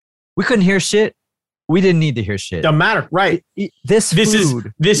 we couldn't hear shit. We didn't need to hear shit. Doesn't matter. Right. This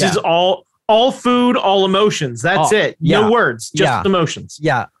is all food, all emotions. That's it. No words, just emotions.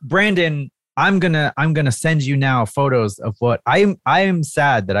 Yeah. Brandon, I'm gonna send you now photos of what I am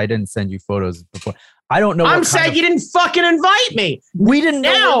sad that I didn't send you photos before. I don't know. I'm sad you didn't fucking invite me. We didn't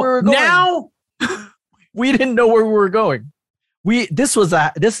know where we were going. Now we didn't know where we were going. This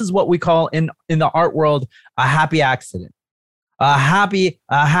is what we call in the art world a happy accident. A happy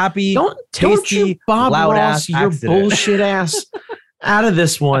tasty, don't you Bob loud Ross ass your accident. bullshit ass out of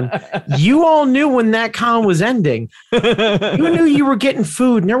this one. You all knew when that con was ending. You knew you were getting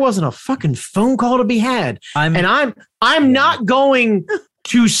food and there wasn't a fucking phone call to be had. I'm not going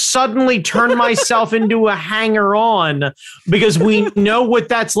to suddenly turn myself into a hanger-on because we know what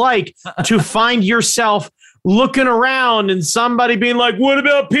that's like to find yourself looking around and somebody being like, what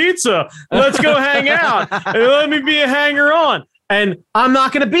about pizza? Let's go hang out. And let me be a hanger-on. And I'm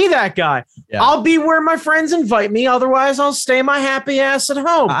not going to be that guy. Yeah. I'll be where my friends invite me. Otherwise, I'll stay my happy ass at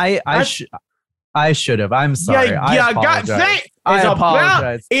home. I should have. I'm sorry. I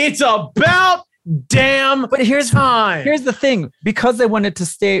apologize. It's about damn but here's time. Here's the thing. Because I wanted to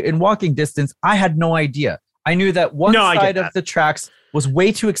stay in walking distance, I had no idea. I knew that one side of the tracks was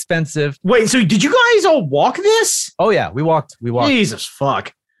way too expensive. Wait, so did you guys all walk this? Oh, yeah. We walked. Jesus,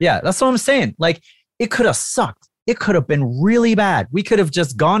 fuck. Yeah, that's what I'm saying. Like, it could have sucked. It could have been really bad. We could have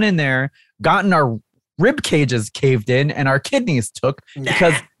just gone in there, gotten our rib cages caved in and our kidneys took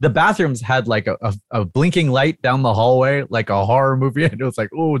because the bathrooms had like a blinking light down the hallway, like a horror movie. And it was like,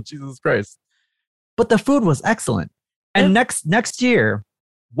 oh, Jesus Christ. But the food was excellent. And next year,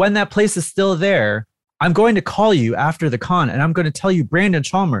 when that place is still there, I'm going to call you after the con and I'm going to tell you, Brandon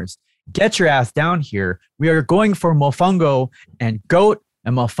Chalmers, get your ass down here. We are going for mofongo and goat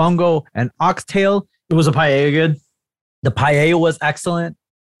and mofongo and oxtail. Was the paella good? The paella was excellent.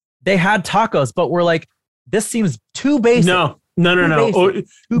 They had tacos, but we're like, this seems too basic. No.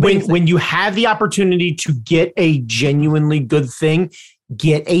 When you have the opportunity to get a genuinely good thing,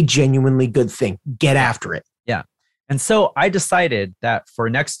 get a genuinely good thing. Get after it. Yeah. And so I decided that for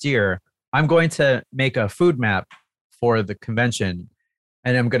next year, I'm going to make a food map for the convention.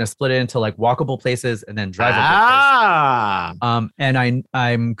 And I'm going to split it into like walkable places and then drivable places. And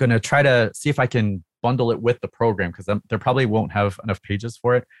I'm going to try to see if I can bundle it with the program because there probably won't have enough pages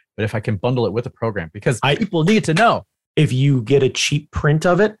for it. But if I can bundle it with the program, because people need to know. If you get a cheap print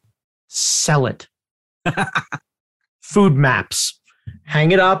of it, sell it. Food maps.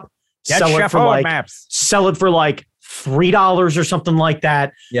 Hang it up. Sell it for like $3 or something like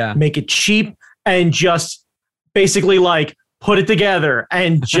that. Yeah. Make it cheap and just basically like put it together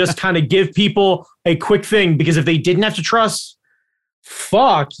and just kind of give people a quick thing. Because if they didn't have to trust,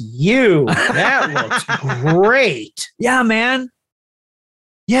 fuck you. That looks great. Yeah, man.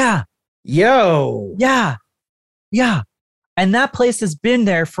 Yeah. Yo. Yeah. Yeah. And that place has been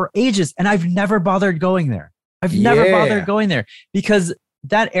there for ages. And I've never bothered going there. Because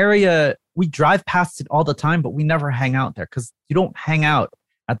that area, we drive past it all the time, but we never hang out there because you don't hang out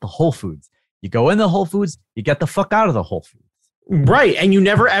at the Whole Foods. You go in the Whole Foods, you get the fuck out of the Whole Foods. Right. And you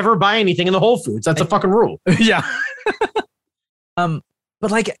never ever buy anything in the Whole Foods. That's a fucking rule. Yeah. But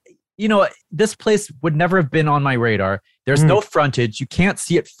like, you know, this place would never have been on my radar. There's no frontage. You can't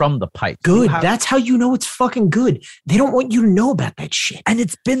see it from the pike. Good. That's how you know it's fucking good. They don't want you to know about that shit. And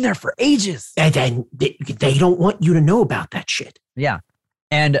it's been there for ages. And they don't want you to know about that shit. Yeah.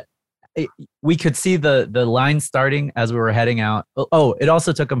 And we could see the line starting as we were heading out. Oh, it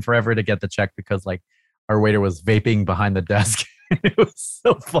also took them forever to get the check because like our waiter was vaping behind the desk. It was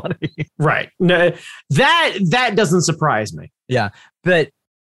so funny. Right. No, that doesn't surprise me. Yeah. But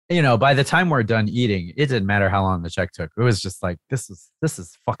you know, by the time we're done eating, it didn't matter how long the check took. It was just like, this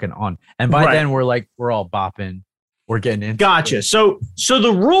is fucking on. And by then we're all bopping. We're getting into Gotcha. it. So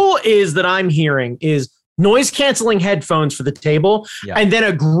the rule is that I'm hearing is noise canceling headphones for the table and then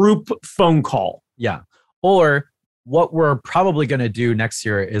a group phone call. Yeah. Or what we're probably going to do next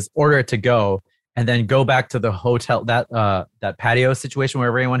year is order it to go and then go back to the hotel, that patio situation where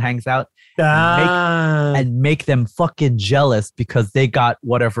everyone hangs out and make them fucking jealous because they got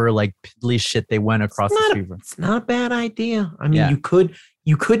whatever like piddly shit they went across the street. It's not a bad idea. I mean, you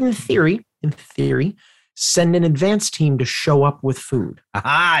could in theory, send an advance team to show up with food.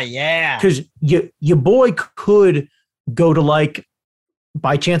 Yeah. Because your boy could go to like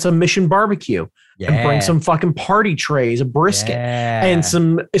by chance a Mission Barbecue and bring some fucking party trays, a brisket and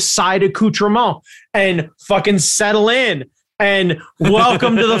some side accoutrement and fucking settle in and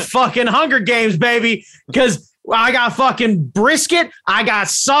welcome to the fucking Hunger Games, baby. Because I got fucking brisket, I got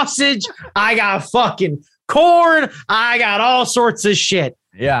sausage, I got fucking corn, I got all sorts of shit.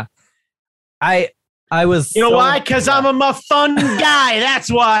 Yeah. I was, you know why? Because I'm a fun guy. That's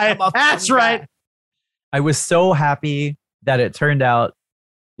why. That's right. I was so happy that it turned out.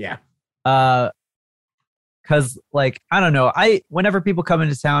 Yeah. Because like, I don't know. Whenever people come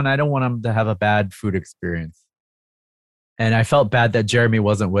into town, I don't want them to have a bad food experience. And I felt bad that Jeremy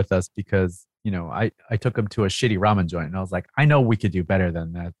wasn't with us because, you know, I took him to a shitty ramen joint and I was like, I know we could do better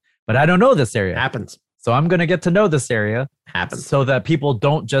than that, but I don't know this area. Happens. So I'm going to get to know this area. Happens. So that people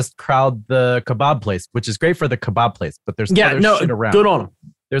don't just crowd the kebab place, which is great for the kebab place, but there's other shit around. Good on them.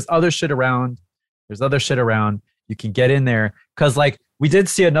 There's other shit around. You can get in there. Because like we did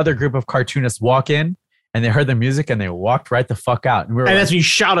see another group of cartoonists walk in and they heard the music and they walked right the fuck out. And that's when you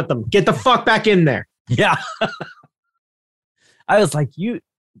shout at them, get the fuck back in there. Yeah. I was like, you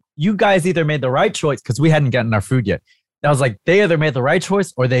guys either made the right choice because we hadn't gotten our food yet. I was like, they either made the right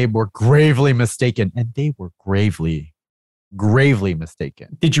choice or they were gravely mistaken. And they were gravely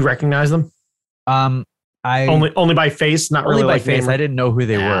mistaken. Did you recognize them? I only by face, not only really by like face. I didn't know who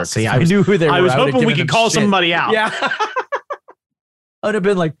they were. See, I knew who they were. I was hoping we could call somebody out. Yeah. I'd have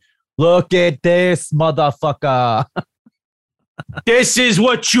been like, look at this motherfucker. This is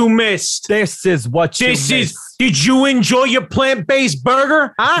what you missed. Did you enjoy your plant-based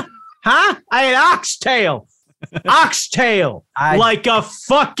burger? Huh? I had oxtail. Like a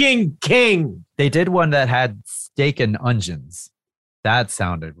fucking king. They did one that had steak and onions. That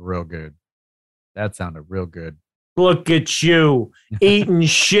sounded real good. Look at you eating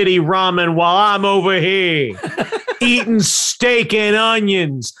shitty ramen while I'm over here eating steak and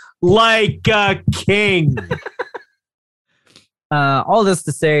onions like a king. All this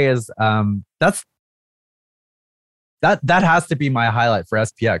to say is that has to be my highlight for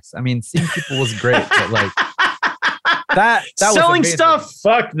SPX. I mean, seeing people was great, but like that selling stuff,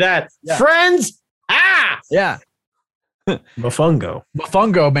 fuck that. Yeah. Friends, yeah. Mofongo,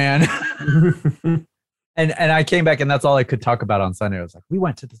 man. And I came back and that's all I could talk about on Sunday. I was like, we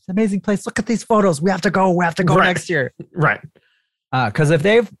went to this amazing place. Look at these photos. We have to go next year. Right. Because if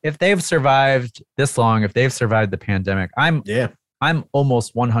they've survived this long, if they've survived the pandemic, I'm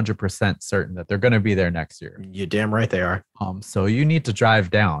almost 100% certain that they're going to be there next year. You're damn right they are. So you need to drive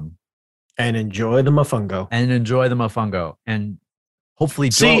down and enjoy the mofongo. And hopefully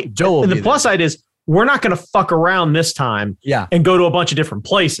Joe will the be plus there. side is we're not going to fuck around this time. Yeah. And go to a bunch of different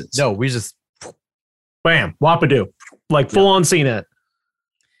places. No, we just bam, wapadoo, like full on scene it.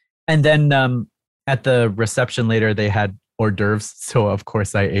 And then at the reception later, they had hors d'oeuvres. So of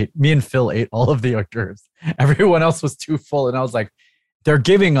course me and Phil ate all of the hors d'oeuvres. Everyone else was too full. And I was like, they're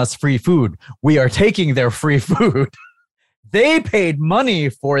giving us free food. We are taking their free food. They paid money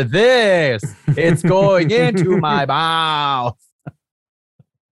for this. It's going into my mouth.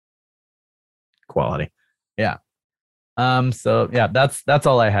 Quality. Yeah. So yeah, that's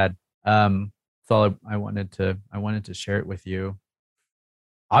all I had. That's all I wanted to share it with you.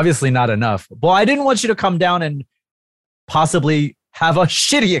 Obviously not enough. Well, I didn't want you to come down and possibly have a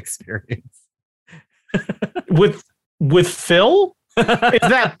shitty experience. with Phil? Is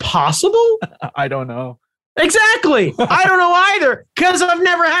that possible? I don't know. Exactly. I don't know either because I've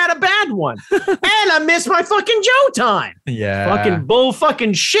never had a bad one. And I miss my fucking Joe time. Yeah. Fucking bull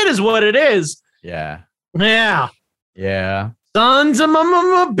fucking shit is what it is. Yeah. Yeah. Yeah. Sons of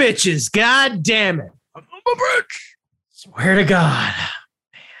my bitches. God damn it. I'm a bitch. Swear to God.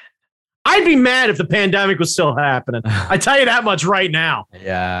 Man. I'd be mad if the pandemic was still happening. I tell you that much right now.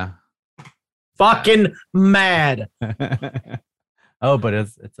 Yeah. Fucking mad. Oh, but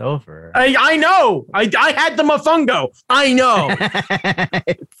it's over. I know. I had the mofongo. I know.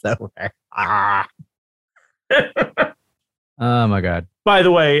 It's over. Oh my God. By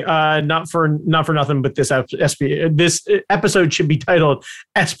the way, not for nothing, but this episode should be titled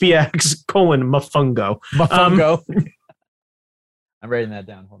SPX : Mofongo. Mofongo. I'm writing that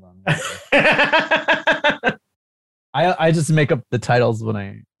down. Hold on. I just make up the titles when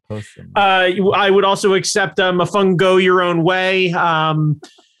I post them. I would also accept Mofongo Your Own Way.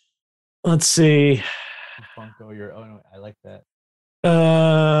 Let's see. Mofongo Your Own Way. I like that.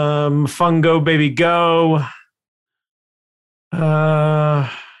 Mofongo Baby Go.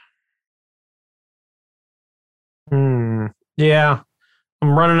 Yeah.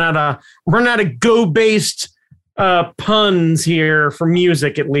 I'm running out of go-based puns here for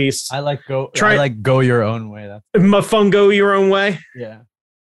music, at least. I like go your own way. That's Mofongo your own way. Yeah.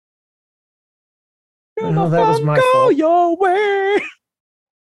 Oh, that was my fault. Go your way.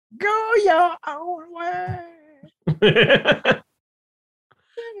 Go your own way.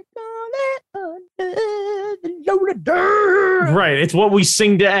 Right. It's what we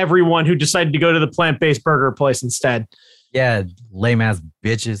sing to everyone who decided to go to the plant-based burger place instead. Yeah, lame ass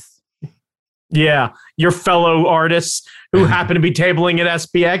bitches. Yeah, your fellow artists who happen to be tabling at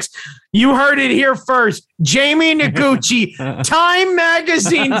SPX. You heard it here first. Jamie Noguchi, Time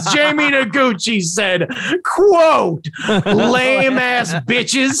Magazine's Jamie Noguchi said, quote, lame ass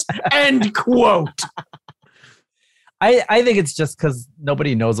bitches, end quote. I think it's just because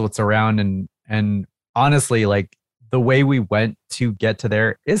nobody knows what's around, and honestly, like the way we went to get to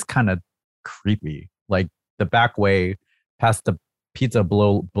there is kind of creepy. Like the back way past the Pizza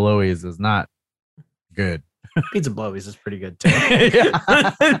Blowies is not good. Pizza Blowies is pretty good too.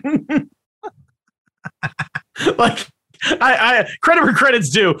 Like I credit where credit's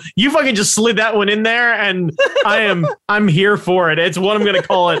due. You fucking just slid that one in there, and I'm here for it. It's what I'm gonna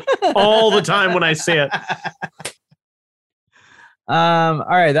call it all the time when I see it. All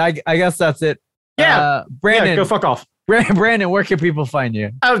right, I guess that's it. Yeah, Brandon, go fuck off. Brandon, where can people find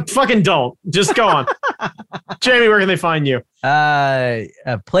you? Fucking don't. Just go on. Jamie, where can they find you?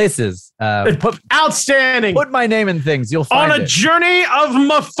 Places. Outstanding. Put my name in things. You'll find on a journey of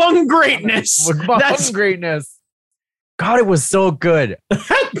Mafung greatness. That's greatness. God, it was so good.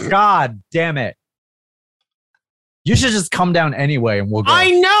 God damn it. You should just come down anyway and we'll go.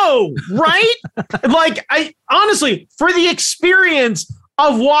 I know, right? Like, I honestly, for the experience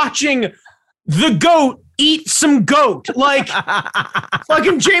of watching the goat eat some goat, like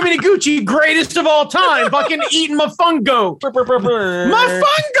fucking Jamie Noguchi, greatest of all time, fucking eating my fun goat. My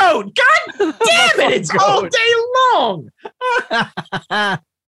fun goat. God damn it, it's all day long.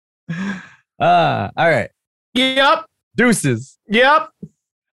 All right. Yep. Deuces. Yep.